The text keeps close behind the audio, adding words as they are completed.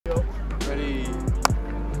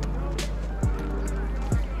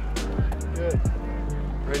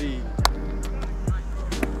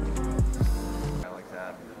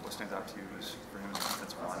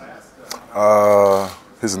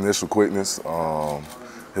His initial quickness,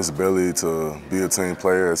 his ability to be a team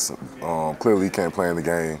player. Clearly, he can't play in the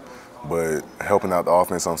game, but helping out the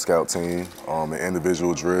offense on scout team, and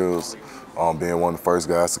individual drills, being one of the first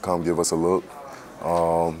guys to come give us a look.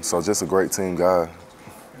 So just a great team guy.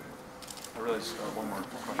 I realize one more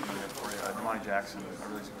question I have for you. Demani Jackson, I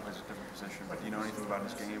realize he plays a different position, but do you know anything about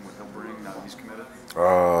his game, what he'll bring now that he's committed?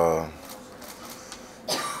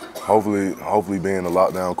 Hopefully being a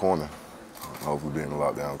lockdown corner. Hopefully being a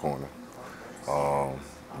lockdown corner.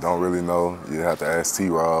 Don't really know. You have to ask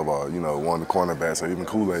T-Rob or, one of the cornerbacks or even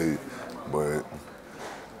Kool-Aid. But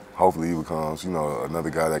hopefully he becomes,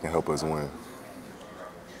 another guy that can help us win.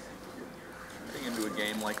 Getting into a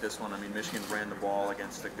game like this one, I mean, Michigan ran the ball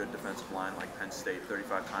against a good defensive line like Penn State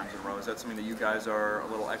 35 times in a row. Is that something that you guys are a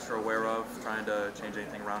little extra aware of, trying to change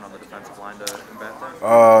anything around on the defensive line to combat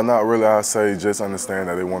that? Not really. I'd say just understand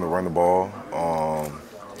that they want to run the ball.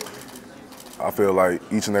 I feel like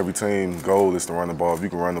each and every team goal is to run the ball. If you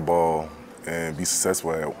can run the ball and be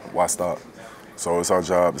successful at it, why stop? So it's our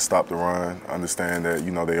job to stop the run, understand that,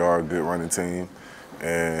 they are a good running team,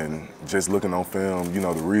 and just looking on film,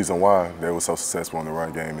 the reason why they were so successful in the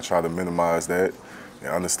run game and try to minimize that and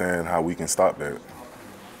understand how we can stop that.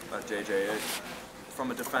 JJ, from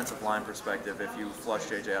a defensive line perspective, if you flush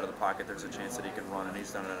JJ out of the pocket, there's a chance that he can run, and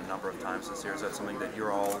he's done it a number of times this year. Is that something that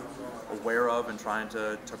you're all aware of and trying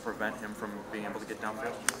to prevent him from being able to get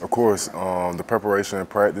downfield? Of course, the preparation and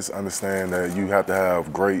practice, understand that you have to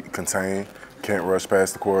have great contain, can't rush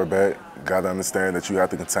past the quarterback, got to understand that you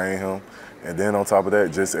have to contain him, and then on top of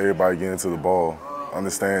that, just everybody get into the ball.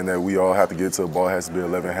 Understand that we all have to get to the ball, it has to be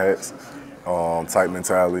 11 hats, type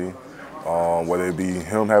mentality. Whether it be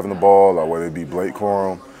him having the ball or whether it be Blake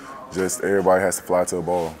Corum, just everybody has to fly to the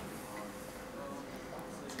ball.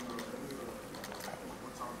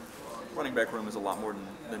 Running back room is a lot more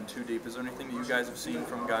than too deep. Is there anything that you guys have seen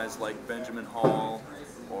from guys like Benjamin Hall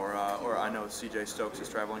or I know C.J. Stokes is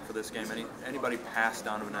traveling for this game? Anybody past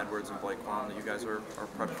Donovan Edwards and Blake Corum that you guys are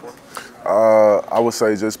prepping for? I would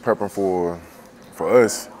say just prepping for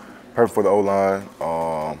us, prepping for the O-line.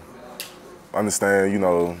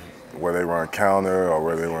 Understand, where they run counter or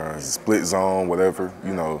where they run split zone, whatever,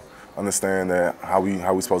 understand that how we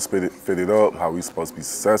supposed to fit it up, how we supposed to be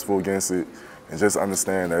successful against it, and just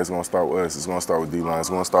understand that it's going to start with us. It's going to start with D-line. It's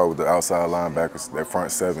going to start with the outside linebackers, that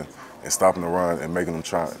front seven, and stopping the run and making them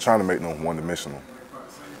trying to make them one-dimensional.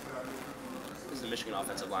 This is the Michigan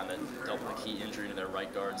offensive line that dealt with a key injury to their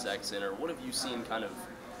right guard, Zach Zinner. What have you seen kind of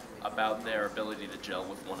about their ability to gel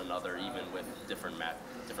with one another, even with different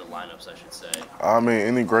lineups, I should say? I mean,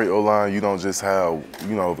 any great O-line, you don't just have,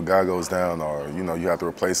 if a guy goes down or, you have to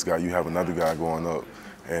replace a guy, you have another guy going up.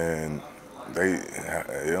 And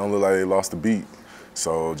it don't look like they lost the beat.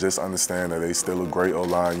 So just understand that they still a great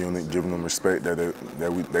O-line unit, giving them respect that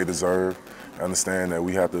they deserve. Understand that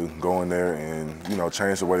we have to go in there and,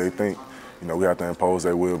 change the way they think. We have to impose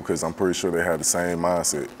their will because I'm pretty sure they have the same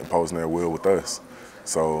mindset, imposing their will with us.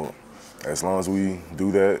 So as long as we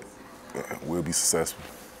do that, we'll be successful.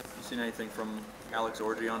 You seen anything from Alex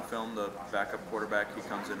Orji on film, the backup quarterback? He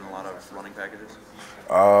comes in a lot of running packages.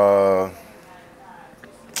 I'll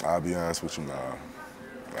be honest with you now.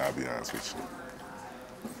 I'll be honest with you.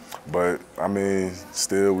 But, I mean,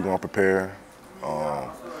 still we're going to prepare.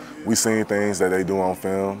 We've seen things that they do on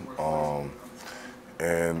film.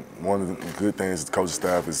 And one of the good things the coaching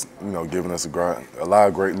staff is, giving us a lot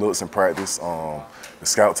of great looks in practice. The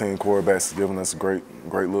scout team quarterbacks giving us great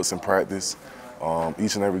looks in practice.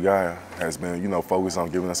 Each and every guy has been, focused on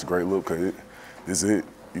giving us a great look because this is it,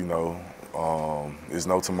 There's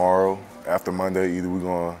no tomorrow. After Monday, either we're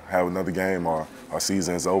going to have another game or our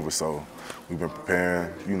season is over. So we've been preparing,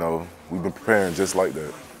 just like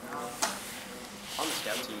that. On the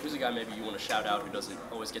scout team, who's a guy maybe you want to shout out who doesn't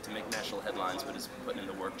always get to make national headlines but is putting in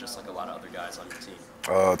the work just like a lot of other guys on your team?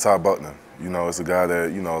 Ty Buckner. It's a guy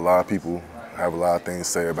that, a lot of people have a lot of things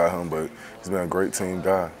to say about him, but he's been a great team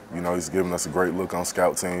guy. He's given us a great look on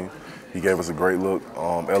scout team. He gave us a great look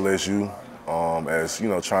LSU as,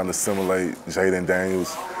 trying to simulate Jaden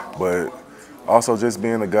Daniels, but also just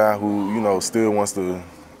being a guy who, still wants to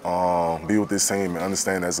be with this team and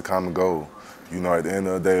understand that's a common goal. At the end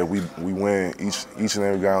of the day, we win, each and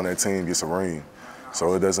every guy on that team gets a ring.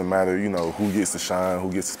 So it doesn't matter, who gets the shine,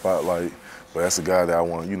 who gets the spotlight, but that's a guy that I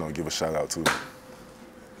want to, give a shout out to.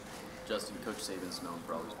 Justin, Coach Saban's known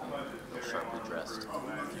for always being sharply dressed. If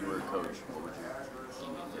you were a coach, what would you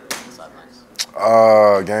game day fit on the sidelines?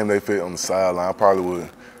 Game day fit on the sideline, I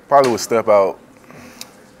probably would step out.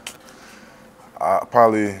 I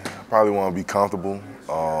probably want to be comfortable,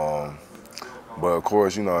 But of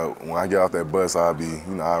course, you know, when I get off that bus, I'll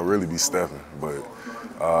really be stepping. But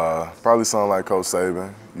probably something like Coach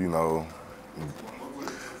Saban, you know,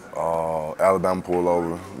 Alabama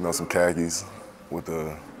pullover, you know, some khakis with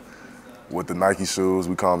the Nike shoes.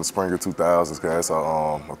 We call them the Springer 2000s because that's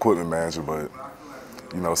our equipment manager, but,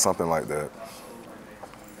 you know, something like that.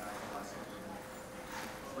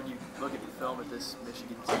 When you look at the film at this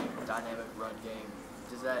Michigan team, dynamic run game,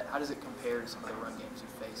 how does it compare to some of the run games you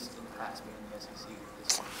faced in the past being in the SEC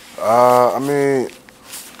this year? I mean,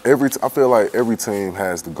 I feel like every team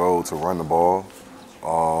has the goal to run the ball.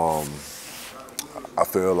 I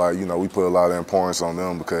feel like, you know, we put a lot of importance on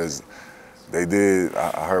them because they did.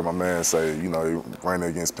 I heard my man say, you know, he ran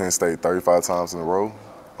against Penn State 35 times in a row.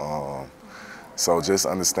 So just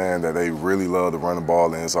understand that they really love to run the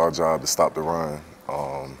ball, and it's our job to stop the run.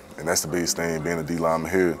 And that's the biggest thing, being a D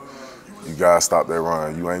lineman here. You gotta stop that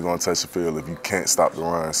run. You ain't gonna touch the field if you can't stop the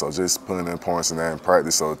run. So just putting in points in that in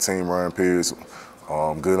practice. So team run periods,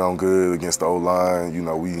 good on good against the O-line. You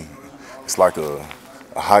know, it's like a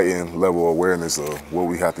heightened level of awareness of what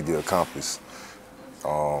we have to get accomplished.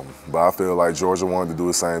 But I feel like Georgia wanted to do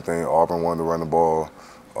the same thing. Auburn wanted to run the ball.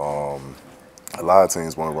 A lot of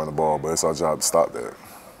teams want to run the ball, but it's our job to stop that.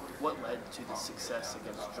 What led to the success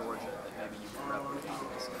against Georgia that maybe you can replicate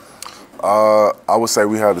this year? I would say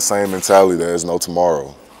we have the same mentality. There's no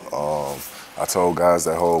tomorrow. I told guys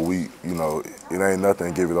that whole week, you know, it ain't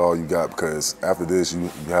nothing, give it all you got, because after this, you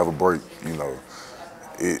have a break, you know.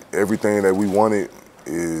 Everything that we wanted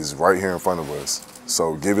is right here in front of us.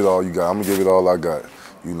 So give it all you got. I'm going to give it all I got.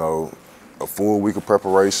 You know, a full week of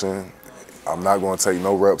preparation. I'm not going to take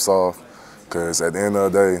no reps off, because at the end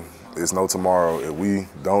of the day, there's no tomorrow. If we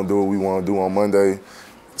don't do what we want to do on Monday,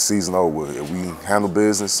 season over. If we handle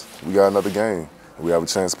business, we got another game. We have a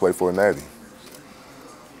chance to play for a natty.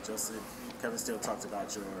 Justin, Kevin Steele talked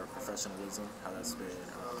about your professionalism, how that's been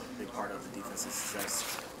a big part of the defense's success.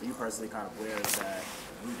 For you personally, kind of where is that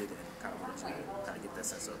rooted in? Kind of where did you kind of get that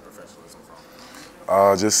sense of professionalism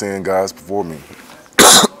from? Just seeing guys before me.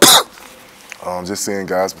 Just seeing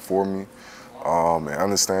guys before me, and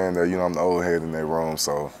understand that, you know, I'm the old head in their room,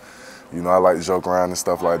 so, you know, I like to joke around and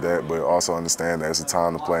stuff like that, but also understand that it's a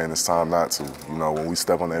time to play and it's time not to. You know, when we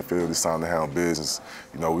step on that field, it's time to handle business.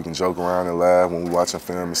 You know, we can joke around and laugh when we watching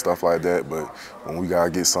film and stuff like that, but when we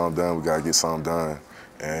gotta get something done, we gotta get something done.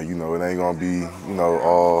 And, you know, it ain't gonna be, you know,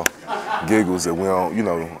 all giggles that we don't, you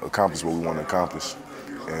know, accomplish what we want to accomplish.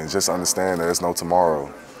 And just understand that there's no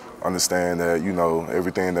tomorrow. Understand that, you know,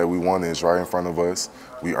 everything that we want is right in front of us.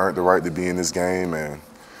 We earned the right to be in this game, and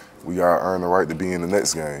we gotta earn the right to be in the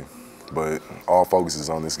next game. But all focus is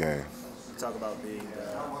on this game. You talk about being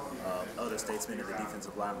the elder statesman in the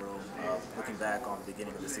defensive line room. Looking back on the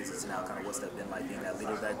beginning of the season to now, kind of what's that been like, being that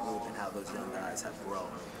leader of that group, and how those young guys have grown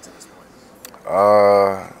to this point?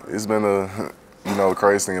 It's been you know, the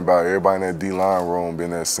crazy thing about everybody in that D-line room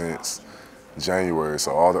been there since January.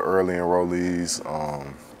 So all the early enrollees,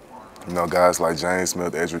 you know, guys like James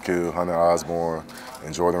Smith, Edric Hill, Hunter Osborne,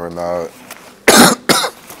 and Jordan Renaud,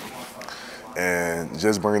 and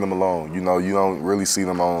just bring them along. You know, you don't really see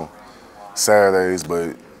them on Saturdays,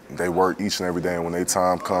 but they work each and every day, and when their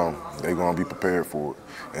time comes, they're going to be prepared for it.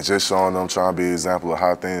 And just showing them, trying to be an example of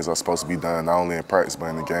how things are supposed to be done, not only in practice, but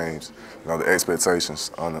in the games. You know, the expectations,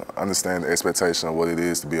 understand the expectation of what it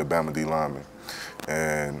is to be a Bama D lineman.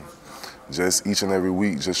 And just each and every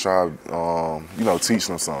week, just try to, you know, teach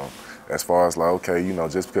them something. As far as like, okay, you know,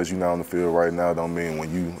 just because you're not on the field right now don't mean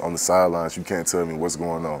when you on the sidelines, you can't tell me what's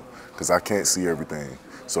going on, because I can't see everything.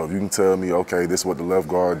 So if you can tell me, okay, this is what the left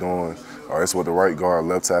guard doing, or this is what the right guard,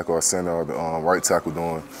 left tackle, or center, or the right tackle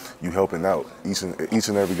doing, you helping out. Each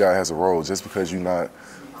and every guy has a role. Just because you're not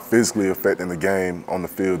physically affecting the game on the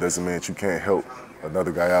field doesn't mean that you can't help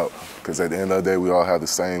another guy out, because at the end of the day, we all have the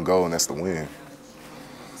same goal, and that's to win.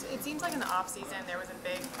 It seems like in the offseason there was a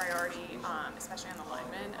big priority, especially on the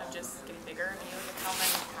linemen, of just getting bigger. I mean, you look at how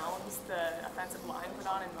many pounds the offensive line put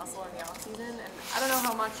on in muscle in the offseason, and I don't know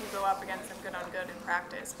how much you go up against them good on good in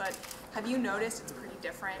practice, but have you noticed it's pretty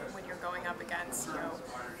different when you're going up against, you know,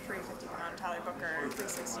 350-pound Tyler Booker,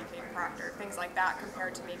 360 Kate Proctor, things like that,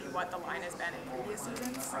 compared to maybe what the line has been in previous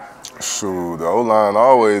seasons? Shoot, the O-line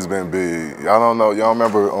always been big. Y'all don't know, y'all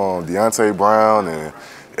remember Deontay Brown and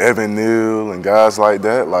Evan Neal and guys like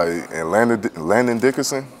that, like, and Landon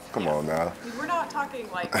Dickerson? Come on now. I mean, we're not talking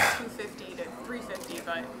like 250 to 350,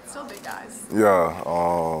 but still big guys.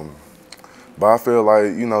 Yeah, but I feel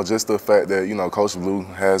like, you know, just the fact that, you know, Coach Blue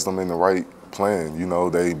has them in the right playing. You know,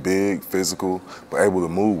 they big, physical, but able to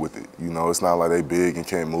move with it. You know, it's not like they big and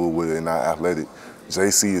can't move with it and not athletic.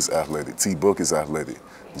 JC is athletic. T Book is athletic.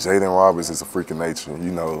 Jaden Roberts is a freak of nature.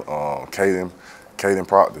 You know, Caden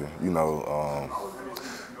Proctor. You know,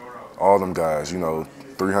 all them guys. You know,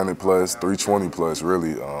 300 plus, 320 plus,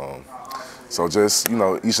 really. So just, you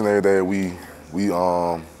know, each and every day we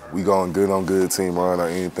going good on good, team run or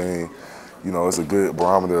anything. You know, it's a good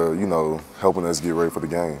barometer, you know, helping us get ready for the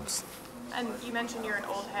games. And you mentioned you're an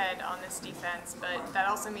old head on this defense, but that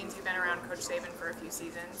also means you've been around Coach Saban for a few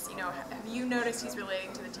seasons. You know, have you noticed he's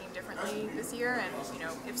relating to the team differently this year? And, you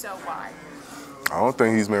know, if so, why? I don't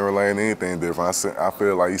think he's been relaying anything different. I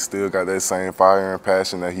feel like he still got that same fire and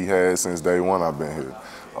passion that he had since day one I've been here.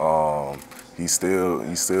 He's still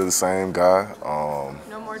the same guy.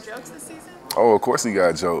 No more jokes this season? Oh, of course he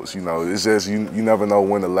got jokes. You know, it's just you never know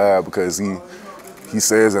when to laugh because he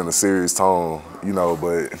says in a serious tone. You know,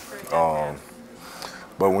 but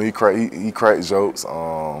when he cracks jokes,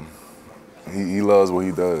 he loves what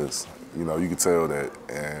he does. You know, you can tell that,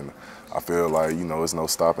 and I feel like, you know, there's no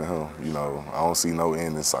stopping him. You know, I don't see no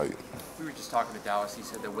end in sight. We were just talking to Dallas. He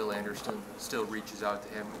said that Will Anderson still reaches out to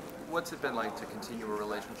him. What's it been like to continue a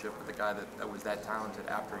relationship with a guy that was that talented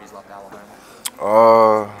after he's left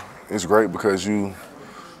Alabama? It's great because you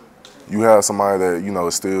have somebody that, you know,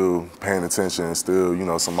 is still paying attention and still, you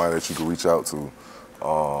know, somebody that you can reach out to.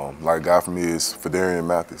 Like a guy for me is Fedarian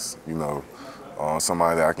Mathis, you know,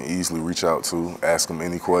 somebody that I can easily reach out to, ask him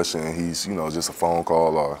any question, and he's, you know, just a phone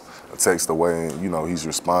call or a text away, and, you know, he's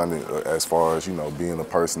responding as far as, you know, being a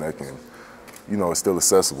person that can, you know, is still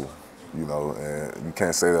accessible, you know, and you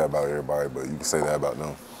can't say that about everybody, but you can say that about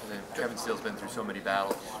them. And then Kevin Steele's been through so many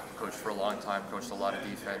battles, coached for a long time, coached a lot of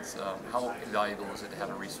defense. How invaluable is it to have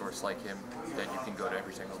a resource like him that you can go to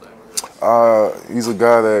every single day? He's a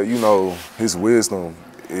guy that, you know, his wisdom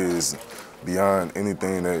is beyond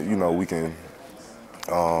anything that, you know, we can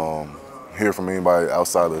hear from anybody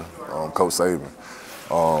outside of Coach Saban.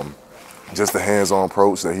 Just the hands-on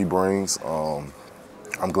approach that he brings.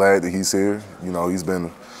 I'm glad that he's here. You know, he's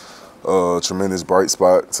been a tremendous bright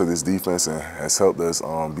spot to this defense and has helped us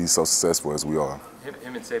be so successful as we are.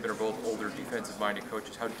 Him and Saban are both older defensive-minded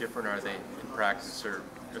coaches. How different are they in practice, or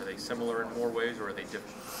are they similar in more ways, or are they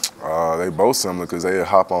different? They both similar because they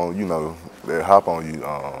hop on, you know, they hop on you.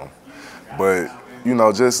 But, you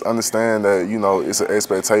know, just understand that, you know, it's an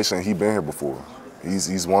expectation. He's been here before.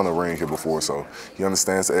 He's won a ring here before, so he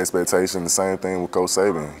understands the expectation. The same thing with Coach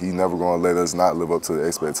Saban. He never going to let us not live up to the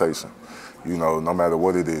expectation. You know, no matter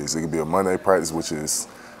what it is. It could be a Monday practice, which is,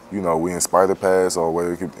 you know, we inspire the pass, or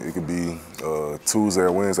whether it could be Tuesday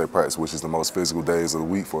or Wednesday practice, which is the most physical days of the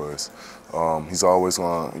week for us. He's always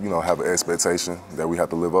going to, you know, have an expectation that we have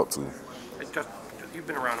to live up to. Just, you've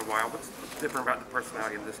been around a while. What's different about the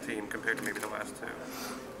personality of this team compared to maybe the last two?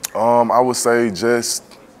 I would say just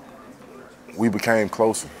we became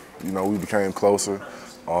closer. You know, we became closer.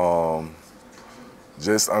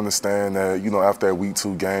 Just understand that, you know, after that week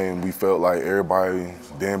 2 game, we felt like everybody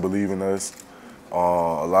didn't believe in us. A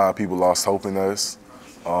lot of people lost hope in us.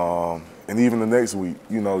 And even the next week,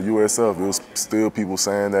 you know, USF, it was still people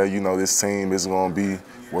saying that, you know, this team isn't going to be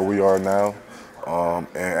where we are now. And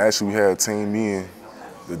actually we had a team meeting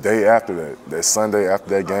the day after that Sunday after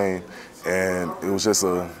that game, and it was just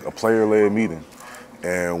a player-led meeting.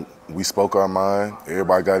 And we spoke our mind,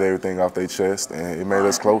 everybody got everything off their chest, and it made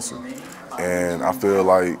us closer. And I feel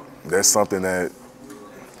like that's something that,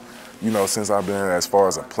 you know, since I've been as far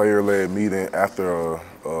as a player-led meeting after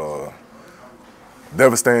a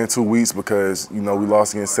devastating 2 weeks because, you know, we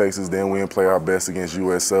lost against Texas, then we didn't play our best against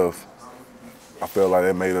USF. I felt like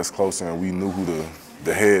that made us closer, and we knew who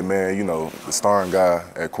the head man, you know, the starring guy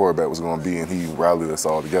at quarterback was going to be, and he rallied us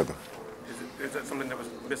all together. Is that something that was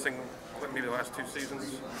missing maybe the last 2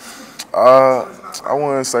 seasons? I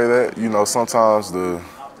wouldn't say that. You know, sometimes the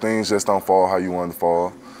things just don't fall how you want them to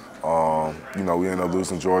fall. You know, we ended up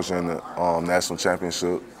losing Georgia in the national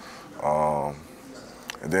championship. And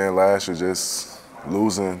then last year just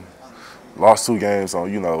lost 2 games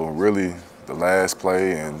on, you know, really the last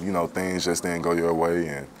play, and, you know, things just didn't go your way,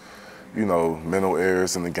 and, you know, mental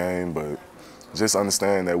errors in the game. But just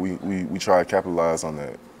understand that we try to capitalize on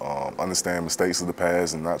that. Understand mistakes of the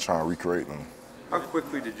past and not try to recreate them. How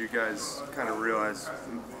quickly did you guys kind of realize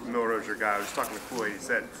Milroe's your guy? I was talking to Kool-Aid. He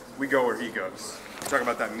said, we go where he goes. You talk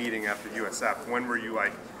about that meeting after USF. When were you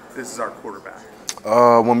like, this is our quarterback?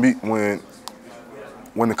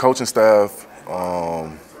 When the coaching staff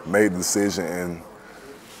made the decision, and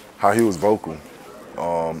how he was vocal,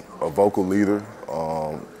 a vocal leader.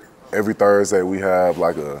 Every Thursday we have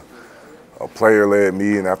like a player-led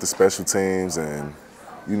meeting after special teams, and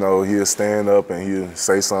you know, he'll stand up and he'll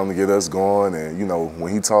say something to get us going. And, you know,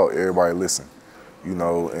 when he talk, everybody listen. You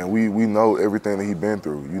know, and we know everything that he's been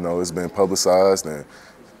through. You know, it's been publicized and,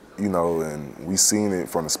 you know, and we seen it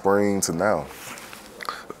from the spring to now.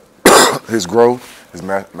 His growth, his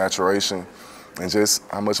maturation, and just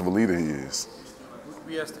how much of a leader he is.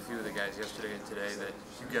 We asked a few of the guys yesterday and today that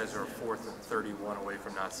you guys are 4th and 31 away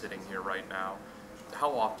from not sitting here right now.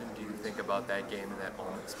 How often do you think about that game and that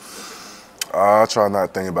moment specifically? I try not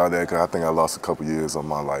to think about that because I think I lost a couple years of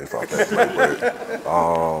my life out that play. But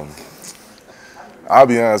I'll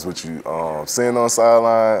be honest with you, sitting on the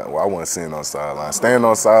sideline, well, I wasn't sitting on the sideline. Standing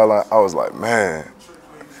on the sideline, I was like, man,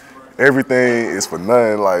 everything is for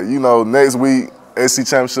nothing. Like, you know, next week, SC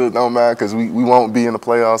Championship don't matter because we won't be in the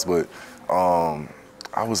playoffs. But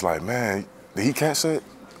I was like, man, did he catch it?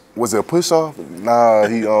 Was it a push-off? Nah,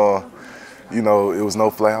 he, you know, it was no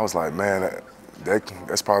flag. I was like, man,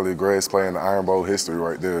 that's probably the greatest play in the Iron Bowl history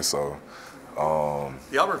right there. So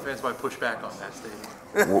the Auburn fans might push back on that statement.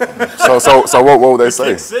 So what would they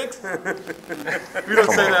say? 6? We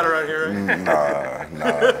don't say that around here, right?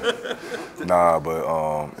 Nah. But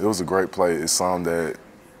it was a great play. It's something that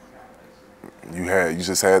you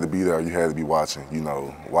just had to be there. You had to be watching. You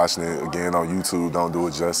know, watching it again on YouTube don't do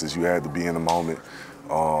it justice. You had to be in the moment.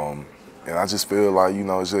 And I just feel like, you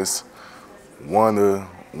know, it's just one of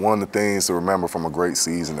the things to remember from a great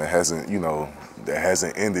season that hasn't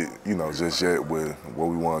ended, you know, just yet with what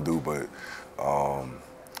we want to do. But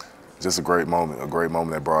just a great moment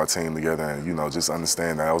that brought our team together, and, you know, just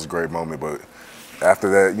understand that was a great moment. But after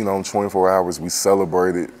that, you know, in 24 hours, we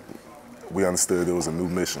celebrated. We understood it was a new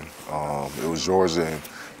mission. It was Georgia, and,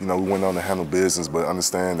 you know, we went on to handle business, but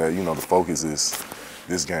understand that, you know, the focus is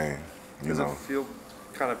this game. Does it feel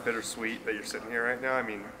kind of bittersweet that you're sitting here right now? I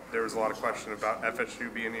mean, there was a lot of question about FSU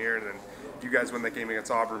being here, and then you guys win that game against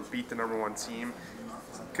Auburn, beat the #1 team.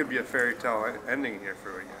 Could be a fairy tale ending here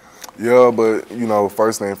for you. Yeah, but, you know,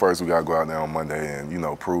 first thing first, we got to go out there on Monday and, you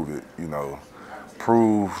know, prove it. You know,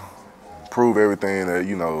 prove everything that,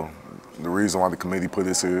 you know, the reason why the committee put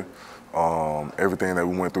us here, everything that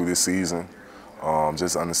we went through this season.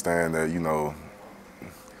 Just understand that, you know,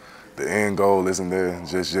 the end goal isn't there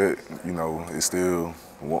just yet. You know, it's still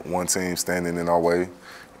one team standing in our way,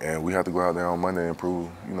 and we have to go out there on Monday and prove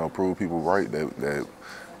people right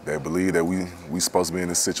that believe that we supposed to be in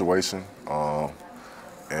this situation,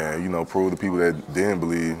 and, you know, prove the people that didn't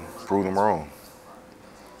believe, prove them wrong.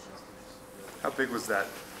 How big was that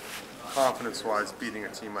confidence-wise beating a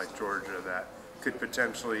team like Georgia that could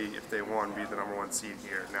potentially, if they won, be the #1 seed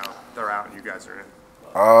here? Now they're out and you guys are in.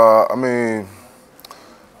 I mean,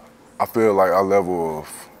 I feel like our level of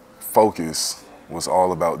focus was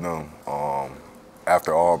all about them.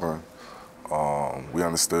 After Auburn, we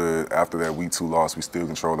understood after that week 2 loss, we still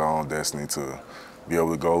controlled our own destiny to be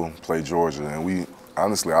able to go play Georgia. And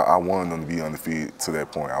honestly, I wanted them to be undefeated to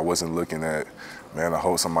that point. I wasn't looking at, man, I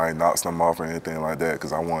hope somebody knocks them off or anything like that,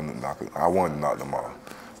 because I wanted to knock them off.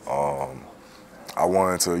 I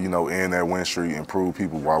wanted to, you know, end that win streak and prove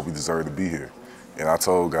people why we deserve to be here. And I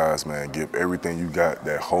told guys, man, give everything you got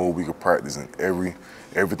that whole week of practice and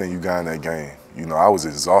everything you got in that game. You know, I was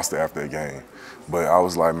exhausted after that game, but I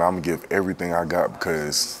was like, man, I'm gonna give everything I got,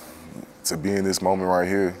 because to be in this moment right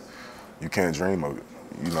here, you can't dream of it.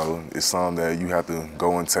 You know, it's something that you have to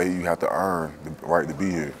go and take, you have to earn the right to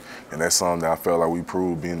be here. And that's something that I felt like we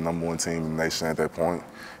proved being the #1 team in the nation at that point,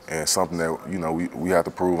 and something that, you know, we have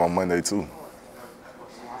to prove on Monday too.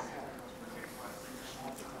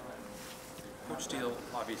 Coach Steele,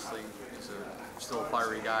 obviously, is still a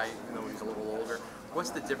fiery guy, even though he's a little older.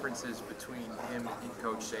 What's the differences between him and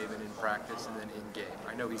Coach Saban in practice and then in game?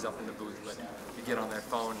 I know he's up in the booth, but you get on that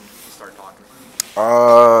phone and you start talking.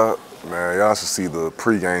 Man, y'all should see the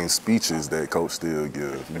pregame speeches that Coach Steele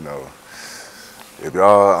gives. You know, if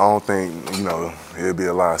y'all, I don't think, you know, it'd be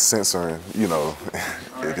a lot of censoring, you know,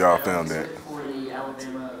 if y'all filmed that.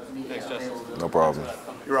 Thanks, Justin. No problem.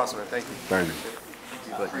 You're awesome, man. Thank you. Thank you.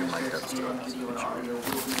 But your mic up, Stuart.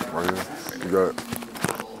 Right here. You got it.